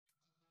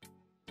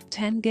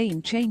10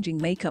 game-changing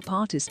makeup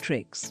artist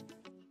tricks.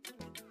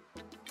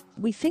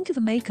 We think of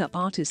a makeup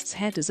artist's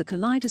head as a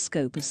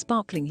kaleidoscope of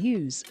sparkling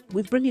hues,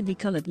 with brilliantly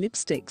colored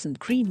lipsticks and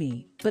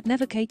creamy, but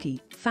never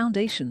cakey,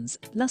 foundations,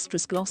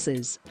 lustrous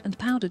glosses, and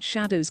powdered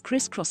shadows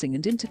crisscrossing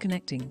and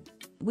interconnecting.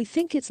 We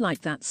think it's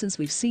like that since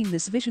we've seen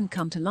this vision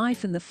come to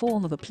life in the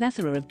form of a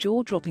plethora of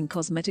jaw-dropping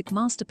cosmetic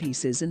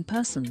masterpieces in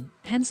person,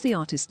 hence the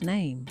artist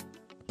name.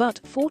 But,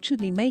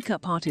 fortunately,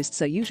 makeup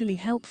artists are usually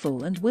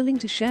helpful and willing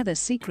to share their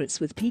secrets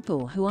with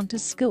people who aren't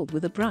as skilled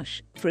with a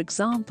brush, for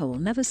example,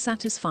 never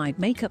satisfied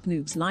makeup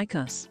noobs like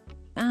us.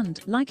 And,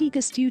 like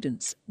eager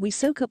students, we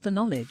soak up the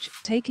knowledge,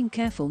 taking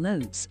careful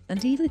notes,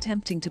 and even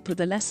attempting to put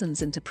the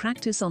lessons into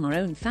practice on our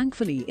own,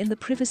 thankfully in the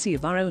privacy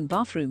of our own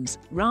bathrooms,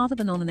 rather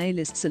than on an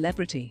A-list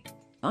celebrity.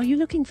 Are you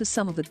looking for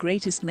some of the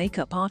greatest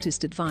makeup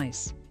artist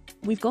advice?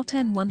 We've got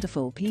 10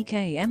 wonderful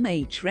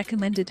Pkmh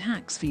recommended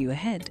hacks for you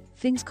ahead,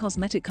 things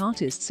cosmetic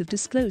artists have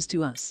disclosed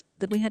to us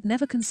that we had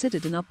never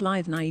considered in our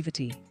blithe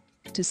naivety.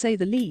 To say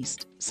the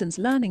least, since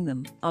learning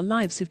them, our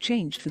lives have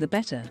changed for the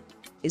better.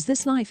 Is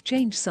this life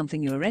change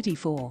something you're ready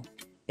for?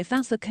 If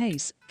that's the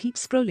case, keep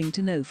scrolling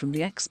to know from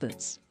the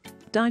experts.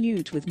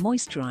 Dilute with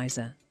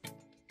moisturizer.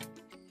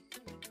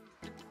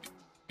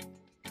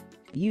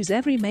 Use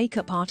every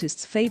makeup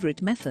artist's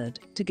favorite method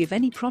to give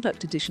any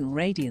product additional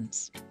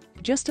radiance.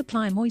 Just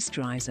apply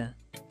moisturizer.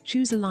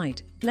 Choose a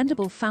light,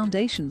 blendable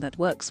foundation that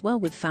works well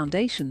with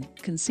foundation,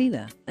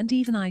 concealer, and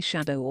even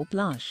eyeshadow or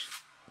blush.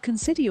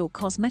 Consider your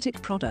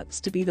cosmetic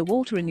products to be the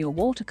water in your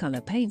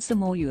watercolor paints. The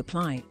more you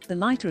apply, the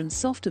lighter and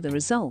softer the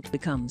result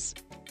becomes.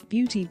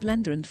 Beauty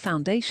blender and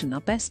foundation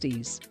are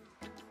besties.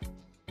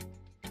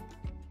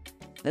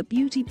 A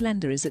beauty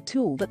blender is a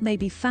tool that may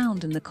be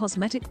found in the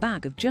cosmetic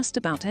bag of just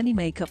about any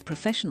makeup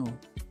professional.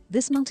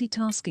 This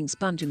multitasking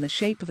sponge in the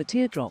shape of a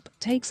teardrop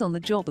takes on the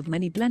job of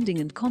many blending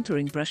and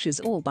contouring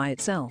brushes all by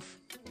itself.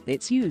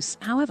 Its use,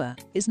 however,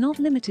 is not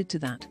limited to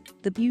that.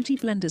 The beauty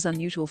blender's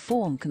unusual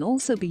form can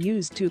also be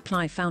used to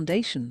apply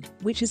foundation,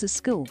 which is a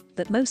skill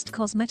that most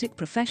cosmetic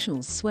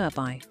professionals swear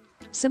by.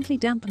 Simply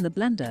dampen the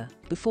blender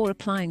before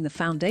applying the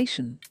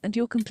foundation, and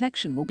your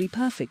complexion will be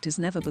perfect as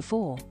never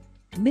before.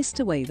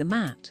 Mist away the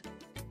matte.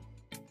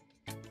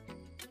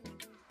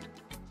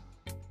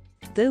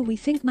 Though we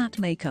think matte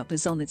makeup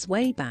is on its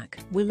way back,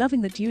 we're loving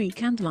the dewy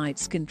candlelight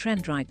skin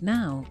trend right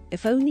now,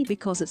 if only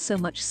because it's so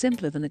much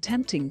simpler than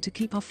attempting to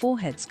keep our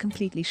foreheads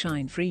completely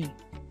shine-free.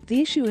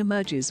 The issue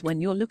emerges when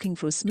you're looking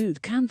for a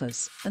smooth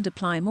canvas and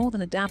apply more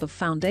than a dab of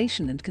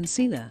foundation and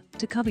concealer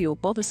to cover your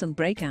bothersome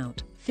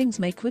breakout. Things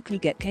may quickly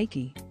get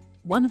cakey.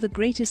 One of the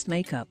greatest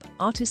makeup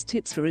artist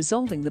tips for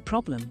resolving the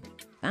problem.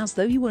 As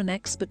though you were an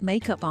expert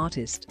makeup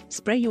artist,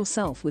 spray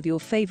yourself with your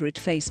favorite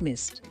face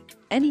mist.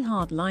 Any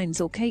hard lines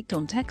or caked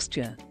on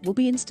texture will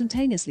be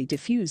instantaneously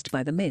diffused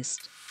by the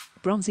mist.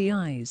 Bronzy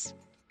eyes.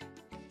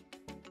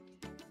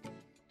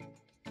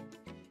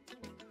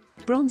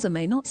 Bronzer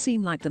may not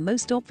seem like the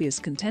most obvious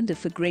contender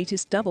for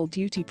greatest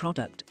double-duty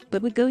product,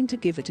 but we're going to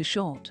give it a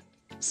shot.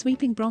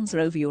 Sweeping bronzer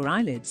over your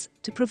eyelids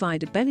to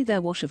provide a belly there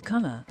wash of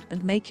color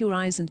and make your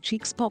eyes and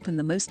cheeks pop in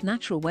the most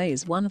natural way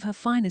is one of her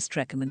finest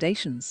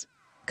recommendations.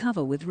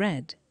 Cover with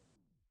red.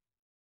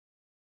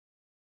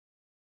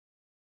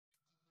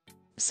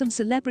 Some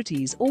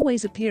celebrities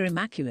always appear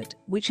immaculate,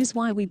 which is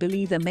why we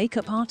believe they're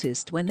makeup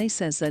artist when they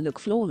says they look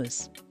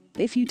flawless.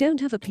 If you don't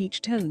have a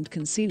peach-toned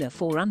concealer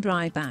for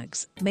under-eye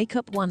bags,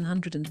 Makeup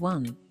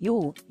 101,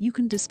 you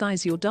can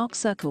disguise your dark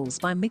circles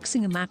by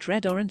mixing a matte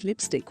red-orange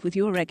lipstick with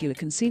your regular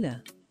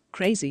concealer.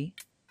 Crazy?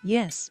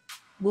 Yes.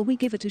 Will we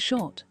give it a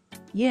shot?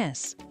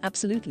 Yes,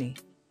 absolutely.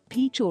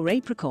 Peach or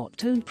apricot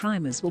toned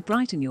primers will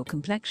brighten your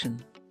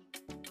complexion.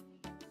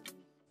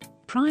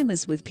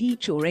 Primers with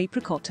peach or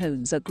apricot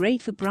tones are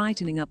great for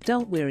brightening up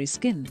dull, weary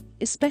skin,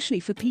 especially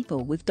for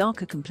people with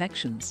darker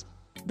complexions.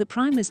 The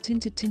primer's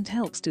tinted tint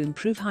helps to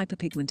improve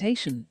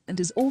hyperpigmentation and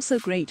is also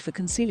great for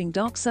concealing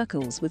dark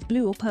circles with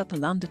blue or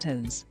purple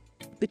undertones.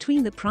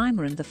 Between the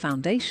primer and the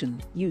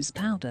foundation, use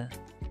powder.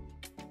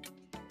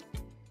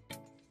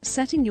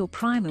 Setting your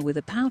primer with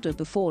a powder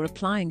before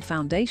applying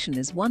foundation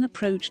is one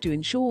approach to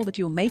ensure that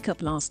your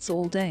makeup lasts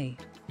all day.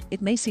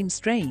 It may seem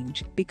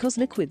strange, because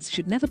liquids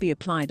should never be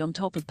applied on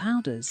top of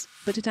powders,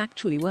 but it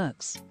actually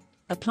works.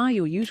 Apply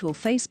your usual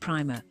face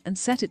primer and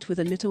set it with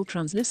a little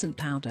translucent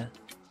powder.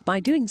 By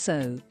doing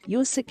so,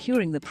 you're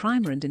securing the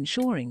primer and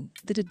ensuring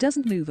that it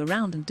doesn't move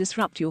around and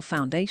disrupt your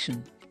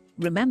foundation.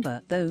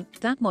 Remember, though,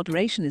 that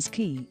moderation is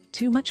key.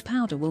 Too much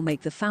powder will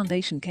make the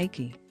foundation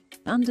cakey.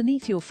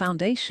 Underneath your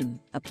foundation,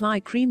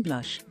 apply cream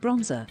blush,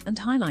 bronzer, and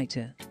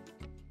highlighter.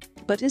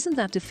 But isn't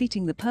that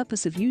defeating the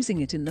purpose of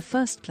using it in the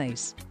first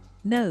place?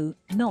 No,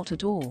 not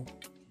at all.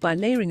 By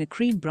layering a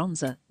cream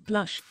bronzer,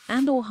 blush,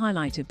 and/or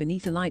highlighter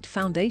beneath a light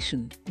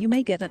foundation, you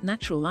may get that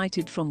natural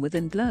lighted from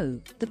within glow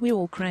that we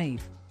all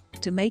crave.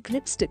 To make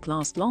lipstick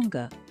last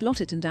longer,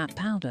 blot it and add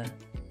powder.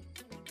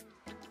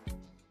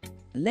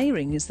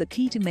 Layering is the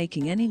key to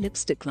making any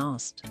lipstick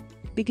last.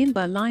 Begin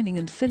by lining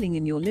and filling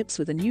in your lips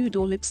with a nude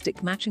or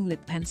lipstick matching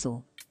lip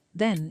pencil.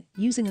 Then,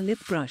 using a lip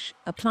brush,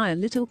 apply a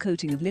little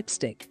coating of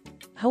lipstick.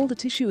 Hold a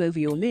tissue over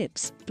your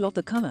lips, blot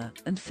the color,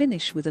 and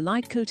finish with a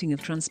light coating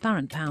of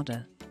transparent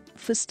powder.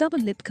 For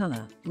stubborn lip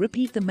color,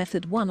 repeat the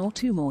method 1 or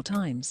 2 more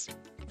times.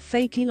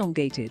 Fake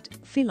elongated,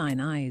 feline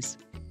eyes.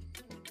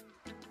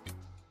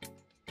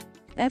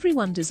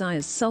 Everyone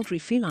desires sultry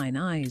feline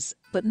eyes,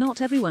 but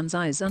not everyone's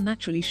eyes are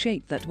naturally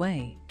shaped that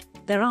way.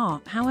 There are,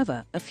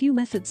 however, a few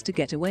methods to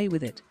get away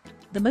with it.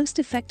 The most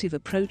effective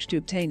approach to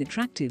obtain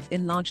attractive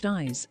enlarged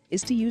eyes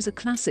is to use a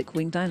classic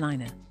winged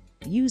eyeliner.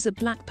 Use a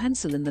black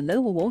pencil in the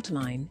lower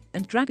waterline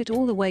and drag it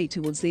all the way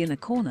towards the inner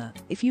corner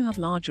if you have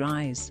larger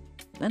eyes.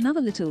 Another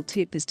little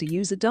tip is to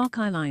use a dark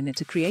eyeliner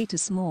to create a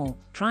small,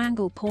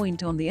 triangle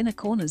point on the inner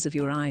corners of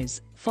your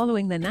eyes,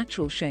 following their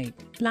natural shape,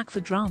 black for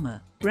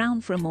drama,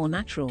 brown for a more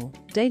natural,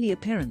 daily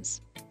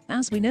appearance.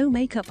 As we know,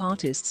 makeup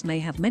artists may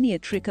have many a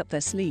trick up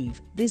their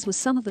sleeve. These were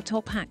some of the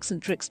top hacks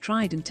and tricks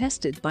tried and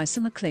tested by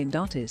some acclaimed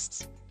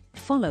artists.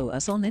 Follow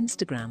us on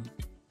Instagram.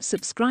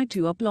 Subscribe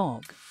to our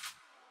blog.